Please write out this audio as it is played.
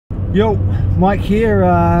Yo, Mike here,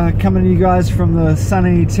 coming to you guys from the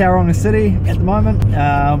sunny Tauranga City at the moment.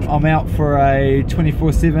 I'm out for a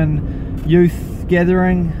 24/7 youth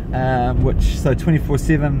gathering, so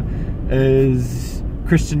 24/7 is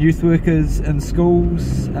Christian youth workers in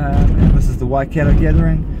schools, and this is the Waikato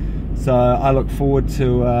gathering. So I look forward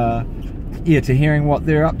to hearing what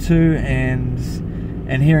they're up to and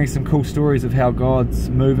hearing some cool stories of how God's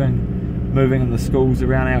moving in the schools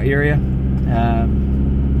around our area.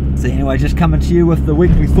 So anyway, just coming to you with the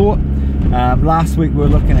weekly thought. Last week we were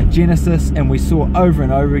looking at Genesis, and we saw over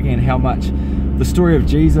and over again how much the story of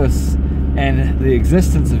Jesus and the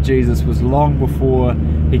existence of Jesus was long before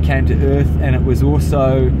he came to earth, and it was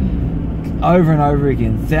also over and over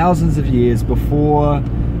again, thousands of years before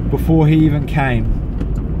he even came.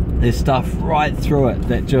 There's stuff right through it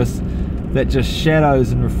that just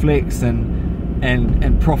shadows and reflects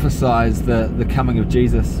and prophesies the coming of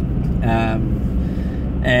Jesus.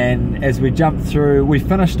 And as we jumped through, we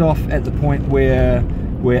finished off at the point where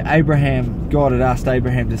God had asked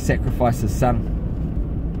Abraham to sacrifice his son.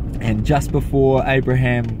 And just before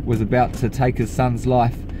Abraham was about to take his son's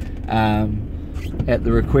life, at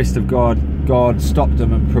the request of God, God stopped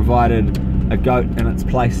him and provided a goat in its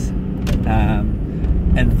place.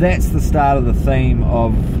 And that's the start of the theme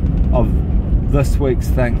of this week's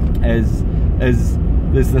thing, is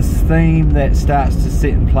there's this theme that starts to set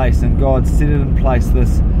in place, and God set it in place,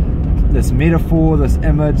 this metaphor, this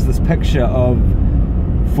image, this picture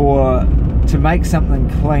to make something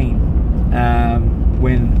clean.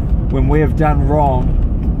 When we have done wrong,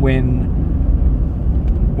 when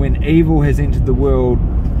evil has entered the world,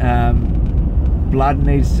 blood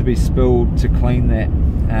needs to be spilled to clean that,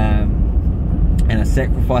 and a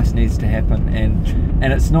sacrifice needs to happen,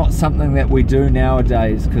 and it's not something that we do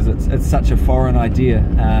nowadays because it's such a foreign idea,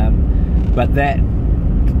 but that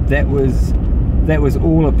was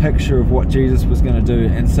all a picture of what Jesus was going to do.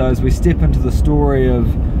 And so as we step into the story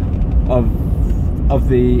of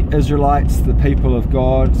the Israelites, the people of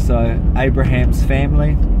God, so Abraham's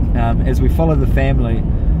family, as we follow the family,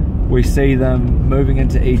 we see them moving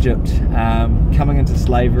into Egypt, coming into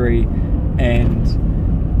slavery, and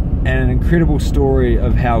an incredible story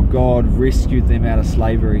of how God rescued them out of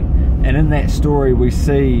slavery. And in that story we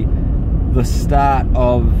see the start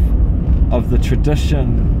of the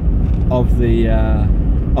tradition of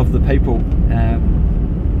the people,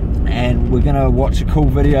 and we're going to watch a cool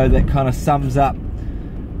video that kind of sums up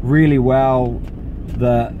really well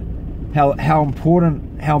how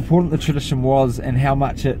important the tradition was, and how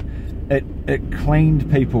much it cleaned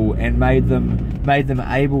people and made them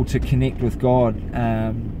able to connect with God.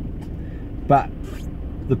 But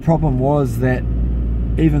the problem was that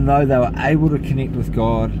even though they were able to connect with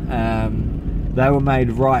God, they were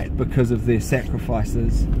made right because of their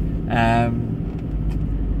sacrifices.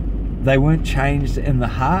 They weren't changed in the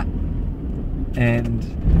heart, and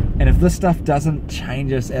if this stuff doesn't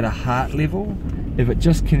change us at a heart level, if it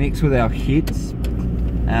just connects with our heads,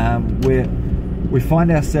 we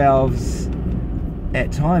find ourselves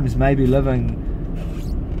at times maybe living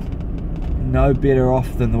no better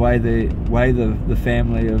off than the way the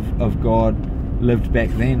family of God lived back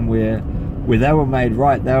then, where they were made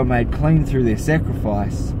right, they were made clean through their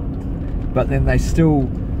sacrifice, but then they still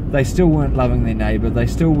weren't loving their neighbour, they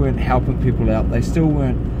still weren't helping people out, they still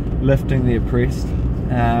weren't lifting the oppressed,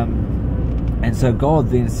 and so God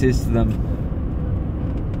then says to them,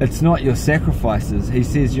 it's not your sacrifices. He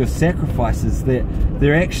says your sacrifices,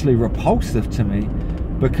 they're actually repulsive to me,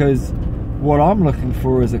 because what I'm looking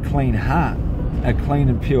for is a clean heart, a clean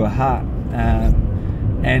and pure heart.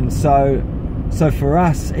 And so for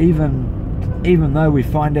us, even though we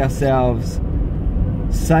find ourselves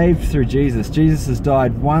saved through Jesus has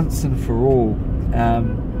died once and for all.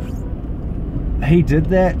 He did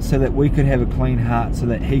that so that we could have a clean heart, so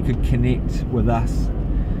that he could connect with us.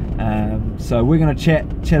 So we're going to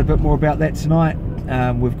chat a bit more about that tonight.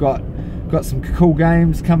 We've got some cool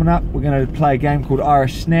games coming up. We're going to play a game called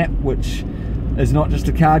Irish Snap, which is not just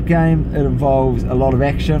a card game, it involves a lot of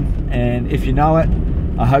action, and if you know it,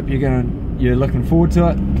 I hope you're looking forward to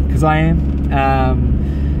it, because I am.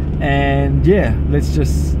 And yeah, let's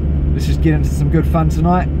just get into some good fun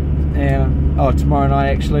tonight, and tomorrow night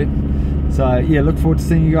actually. So yeah, look forward to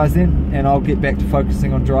seeing you guys then, and I'll get back to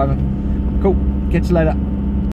focusing on driving. Cool, catch you later.